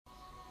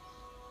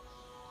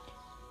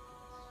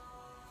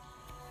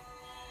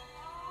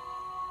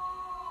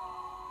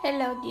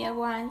Hello dear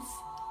ones,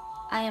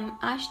 I am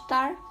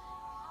Ashtar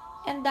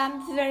and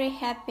I'm very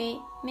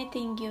happy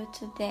meeting you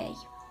today.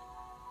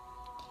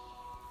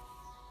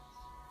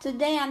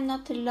 Today I'm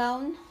not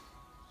alone.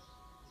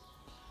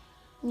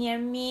 Near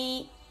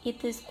me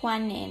it is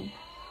Kuan Yin.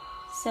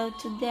 So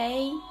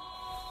today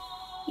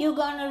you're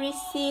gonna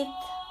receive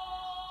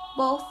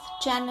both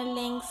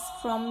channelings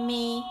from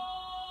me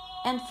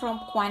and from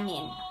Kuan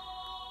Yin.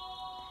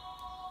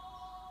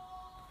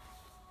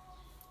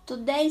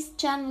 Today's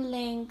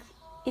channeling,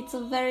 it's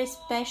a very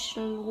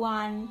special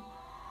one,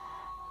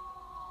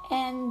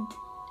 and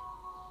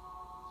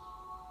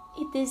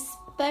it is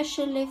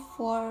especially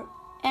for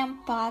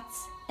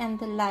empaths and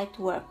the light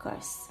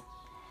workers.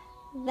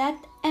 That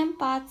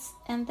empaths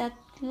and that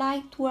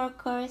light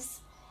workers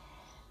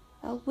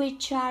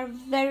which are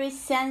very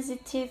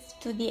sensitive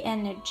to the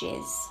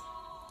energies.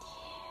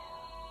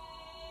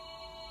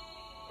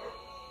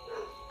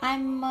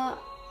 I'm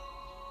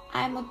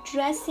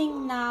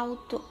addressing now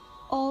to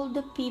all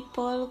the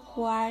people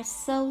who are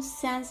so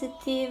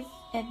sensitive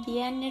at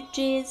the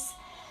energies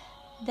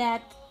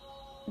that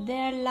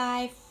their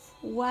life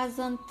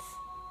wasn't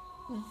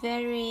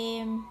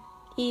very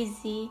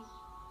easy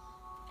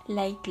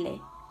lately.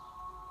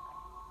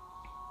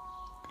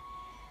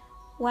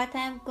 What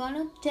I'm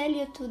gonna tell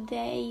you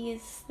today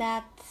is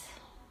that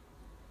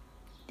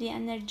the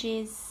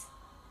energies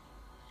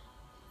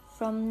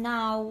from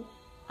now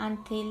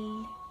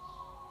until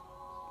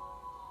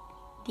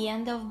the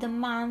end of the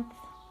month,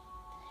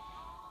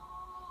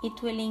 it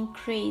will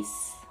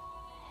increase,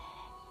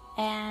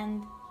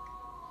 and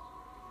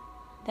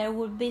there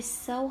will be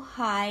so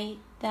high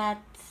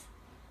that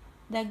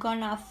they're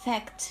gonna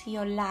affect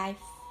your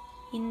life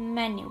in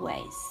many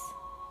ways.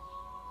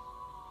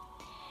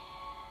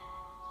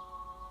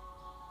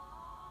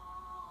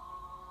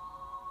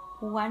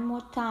 One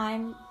more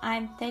time,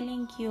 I'm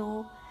telling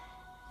you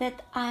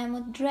that I'm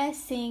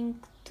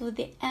addressing to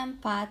the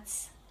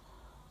empaths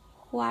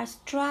who are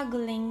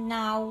struggling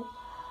now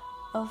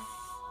of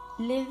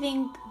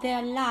living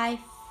their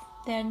life,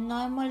 their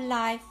normal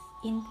life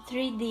in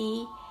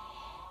 3D,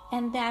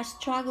 and they are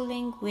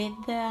struggling with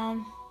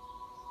the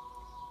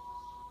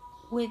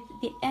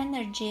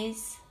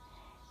energies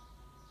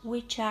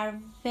which are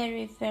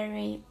very,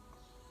 very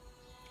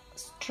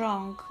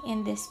strong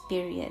in this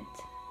period.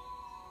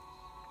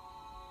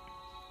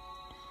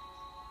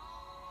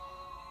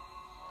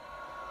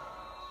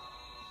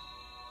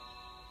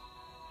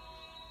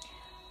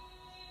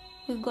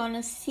 We're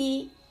gonna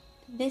see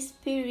this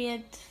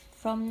period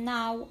from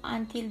now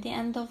until the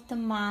end of the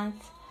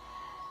month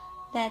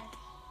that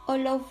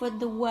all over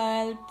the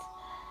world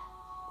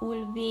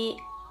will be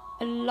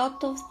a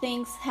lot of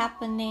things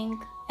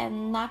happening,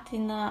 and not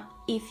in a,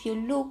 if you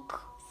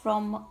look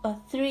from a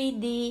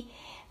 3D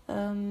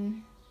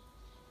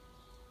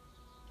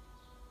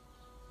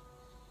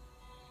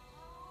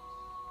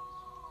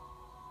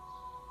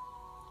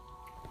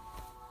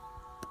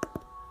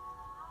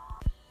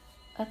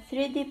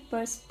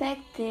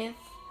perspective,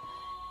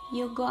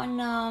 you're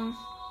gonna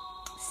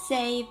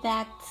say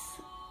that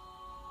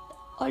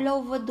all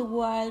over the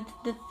world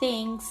the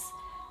things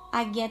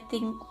are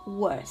getting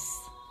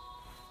worse.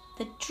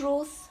 The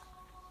truth,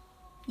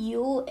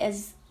 you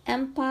as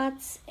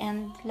empaths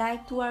and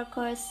light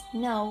workers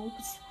know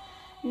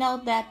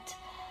that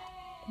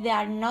they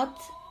are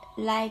not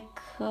like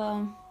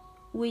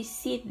we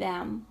see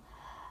them.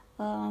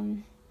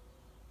 The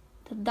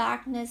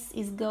darkness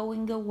is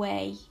going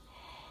away,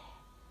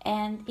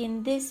 and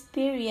in this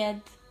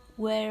period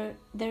where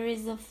there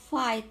is a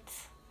fight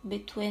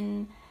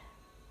between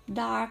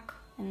dark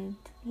and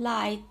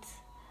light,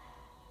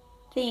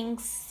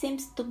 things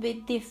seems to be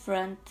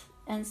different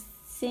and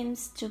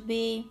seems to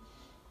be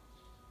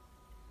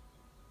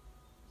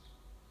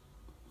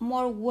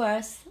more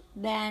worse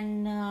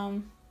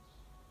than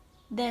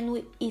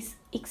is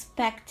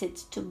expected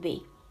to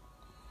be.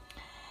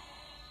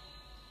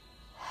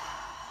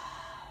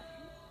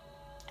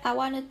 I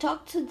want to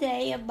talk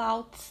today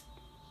about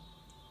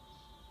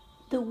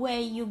the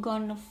way you're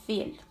gonna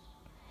feel.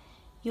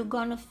 You're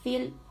gonna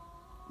feel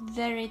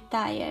very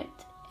tired,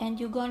 and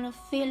you're gonna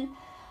feel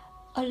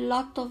a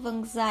lot of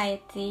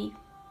anxiety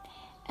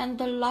and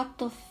a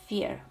lot of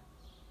fear.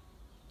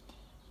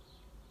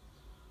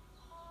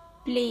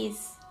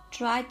 Please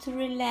try to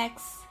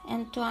relax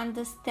and to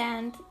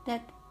understand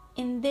that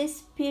in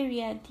this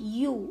period,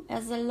 you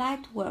as a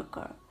light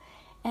worker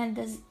and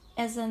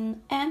as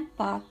an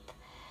empath,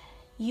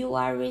 you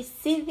are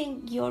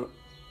receiving your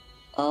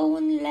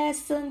own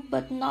lesson,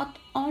 but not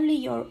only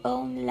your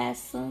own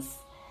lessons,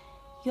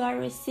 you are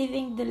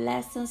receiving the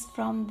lessons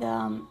from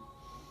the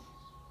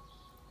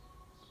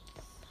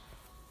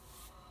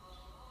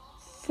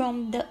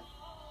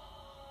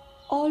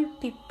all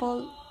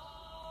people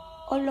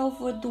all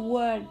over the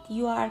world.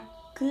 You are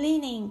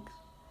cleaning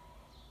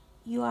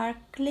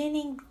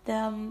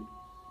the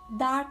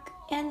dark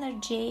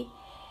energy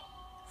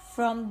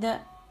from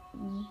the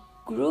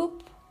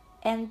group,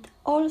 and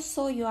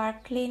also you are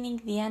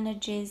cleaning the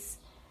energies,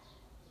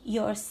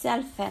 your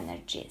self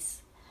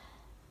energies.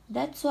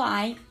 That's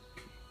why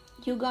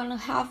you're gonna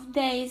have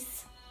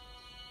days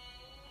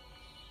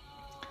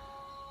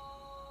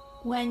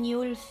when you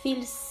will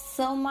feel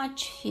so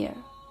much fear,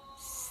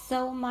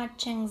 so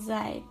much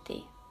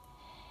anxiety.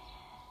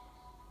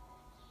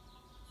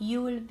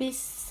 You will be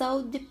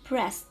so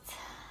depressed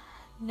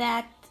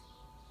that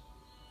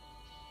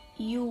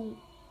you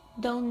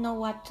don't know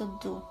what to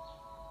do.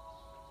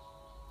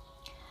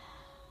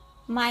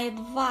 My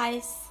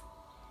advice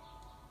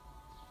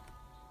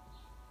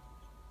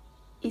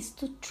is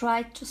to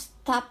try to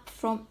stop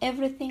from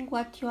everything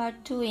what you are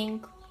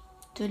doing,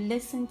 to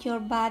listen to your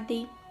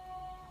body.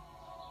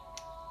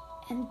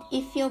 And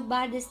if your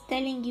body is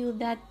telling you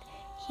that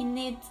he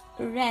needs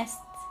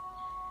rest,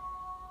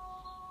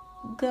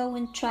 go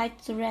and try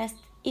to rest,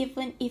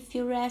 even if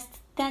you rest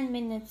 10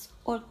 minutes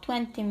or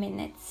 20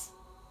 minutes.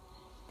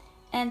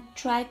 And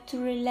try to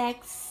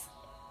relax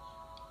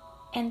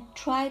and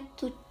try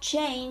to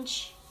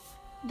change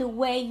the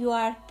way you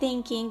are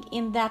thinking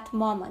in that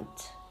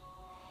moment.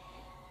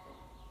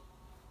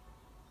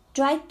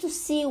 Try to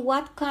see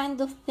what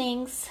kind of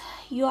things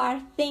you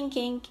are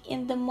thinking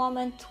in the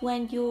moment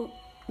when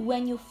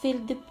you feel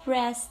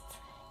depressed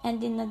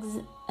and in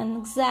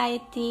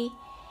anxiety,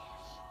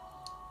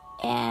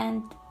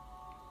 and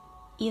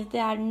if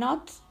there are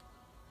not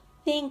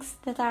things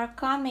that are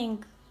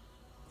coming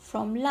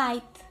from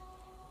light,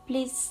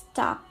 please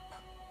stop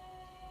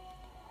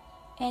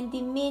and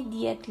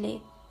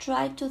immediately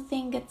try to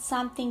think at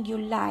something you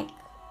like,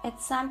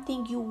 at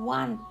something you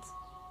want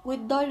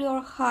with all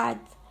your heart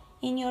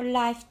in your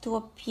life to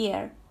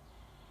appear,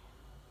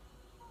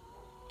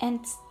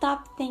 and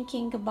stop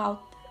thinking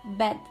about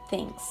bad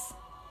things.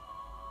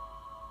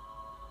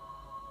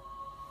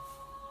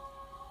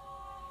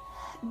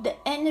 The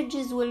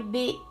energies will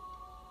be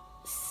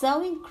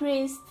so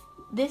increased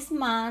this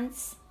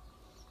month,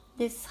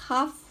 this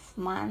half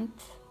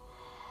month,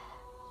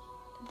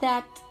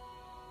 that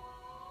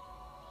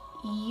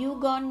you're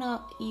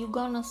gonna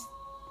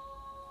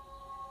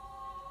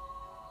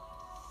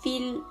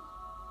feel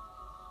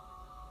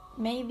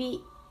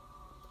maybe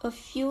a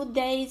few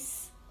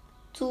days,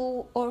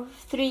 2 or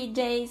 3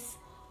 days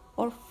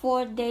or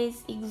 4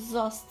 days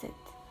exhausted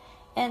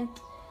and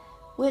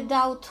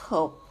without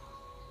hope.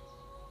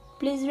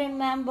 Please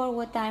remember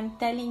what I'm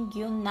telling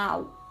you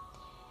now.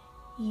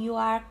 You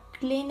are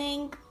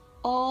cleaning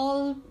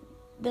all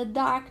the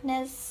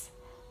darkness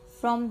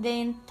from the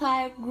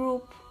entire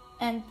group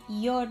and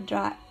your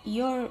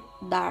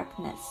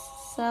darkness.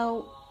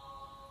 So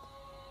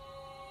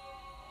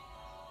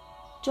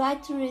try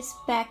to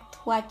respect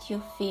what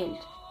you feel.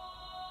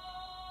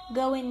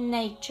 Go in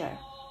nature.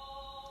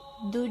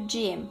 Do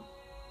gym.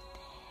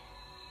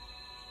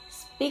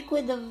 Speak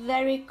with a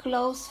very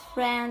close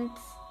friend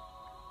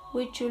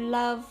which you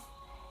love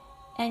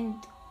and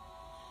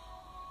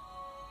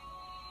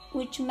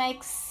which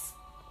makes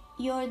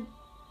your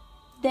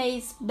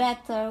days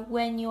better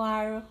when you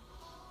are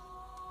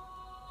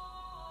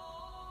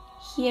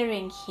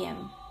hearing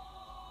him.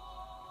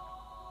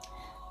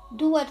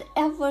 Do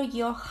whatever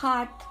your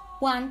heart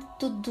wants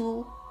to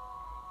do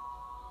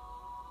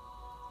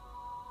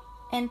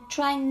and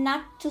try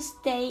not to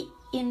stay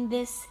in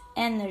this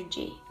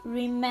energy.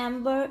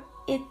 Remember,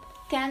 it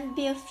can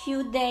be a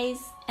few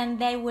days and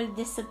they will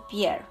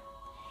disappear.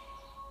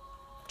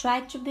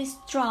 Try to be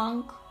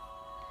strong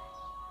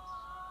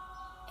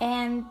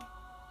and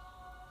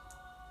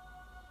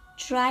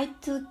try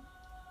to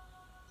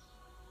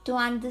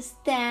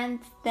understand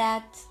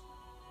that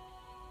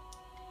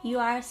you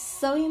are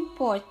so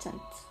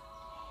important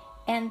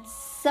and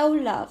so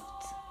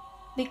loved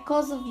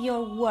because of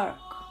your work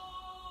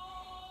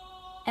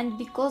and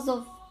because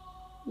of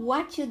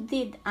what you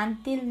did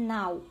until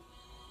now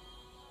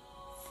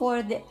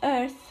for the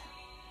earth,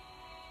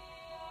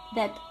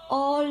 that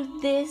all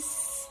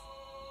these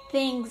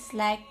things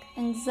like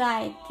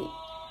anxiety,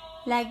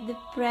 like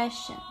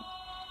depression,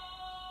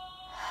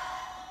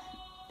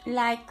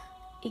 like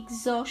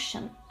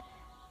exhaustion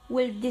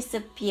will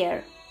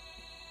disappear.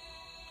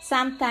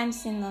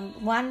 Sometimes in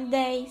one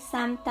day,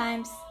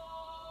 sometimes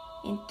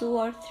in 2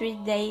 or 3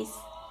 days,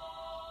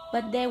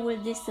 but they will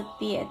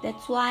disappear.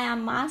 That's why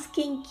I'm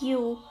asking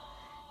you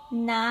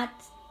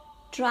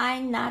try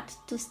not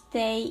to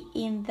stay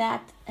in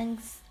that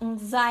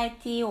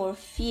anxiety or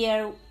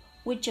fear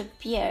which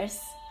appears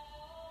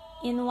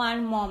in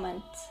one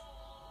moment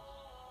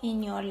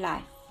in your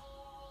life.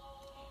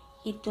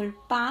 It will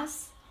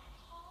pass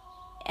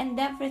and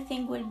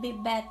everything will be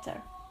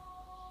better.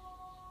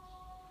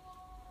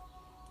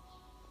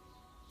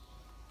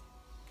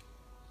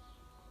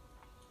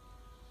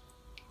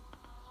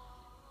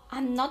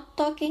 I'm not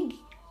talking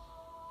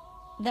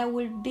there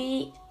will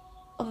be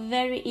a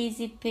very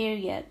easy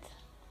period.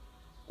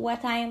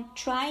 What I am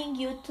trying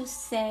you to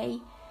say,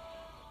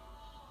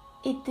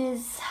 it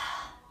is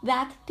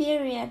that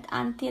period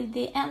until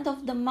the end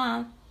of the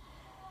month,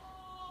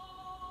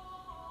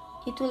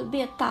 it will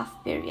be a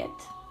tough period.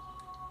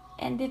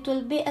 And it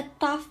will be a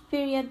tough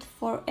period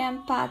for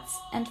empaths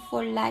and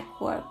for light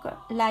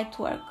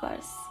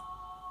workers.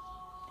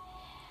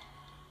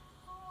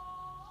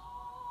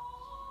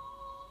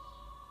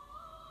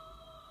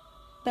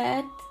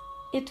 but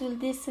it will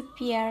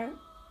disappear,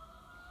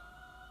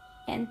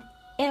 and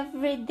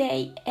every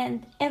day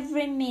and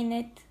every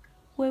minute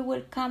we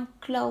will come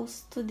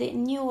close to the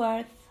new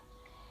earth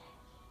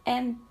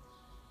and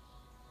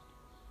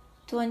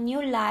to a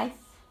new life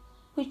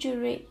which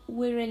we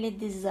really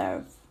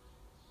deserve.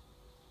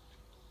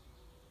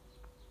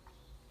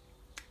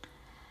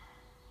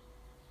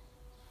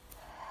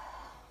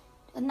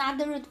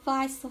 Another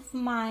advice of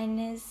mine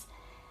is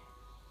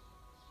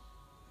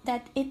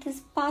that it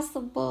is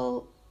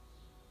possible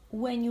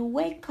when you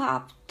wake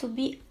up to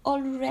be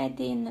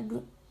already in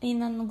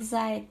an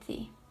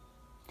anxiety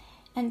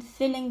and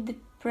feeling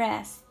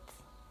depressed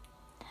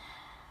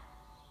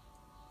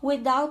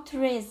without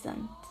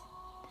reason.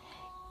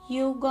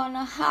 You're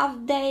gonna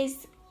have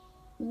days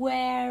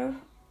where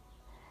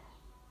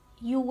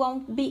you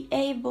won't be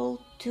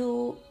able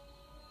to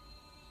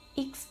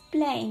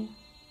explain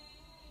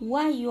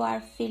why you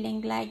are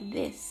feeling like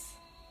this.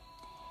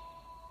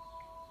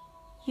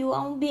 You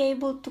won't be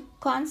able to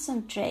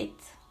concentrate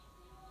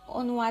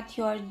on what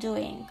you are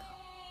doing.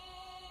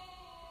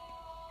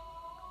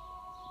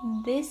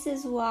 This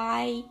is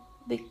why,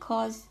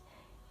 because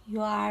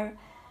you are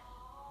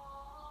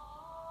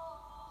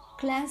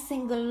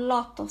cleansing a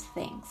lot of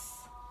things,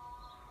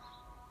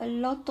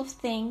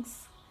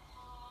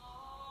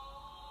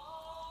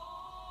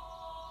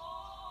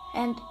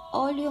 and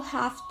all you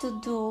have to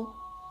do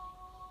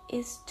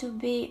is to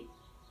be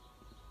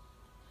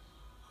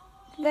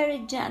very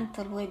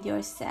gentle with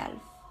yourself.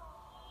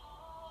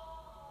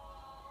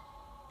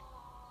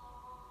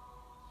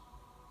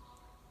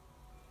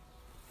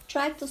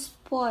 Try to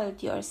spoil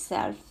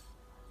yourself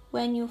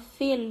when you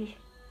feel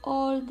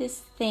all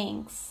these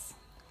things.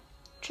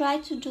 Try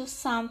to do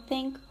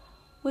something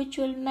which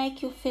will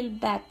make you feel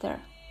better.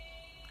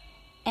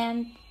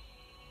 And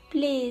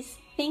please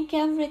think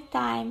every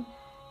time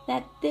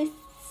that these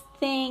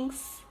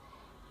things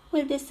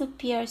will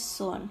disappear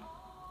soon.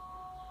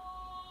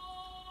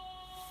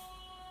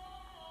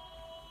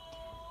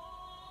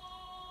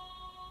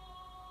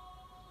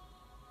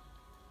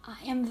 I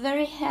am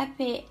very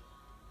happy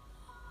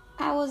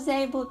I was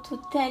able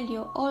to tell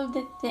you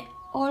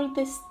all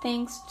these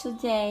things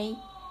today,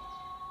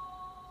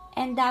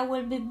 and I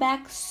will be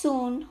back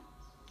soon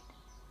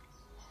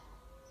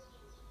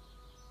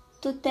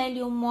to tell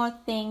you more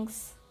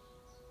things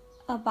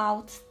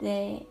about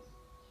the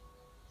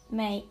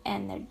May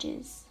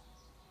energies.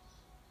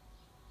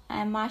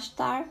 I'm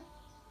Ashtar.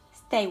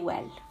 Stay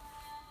well.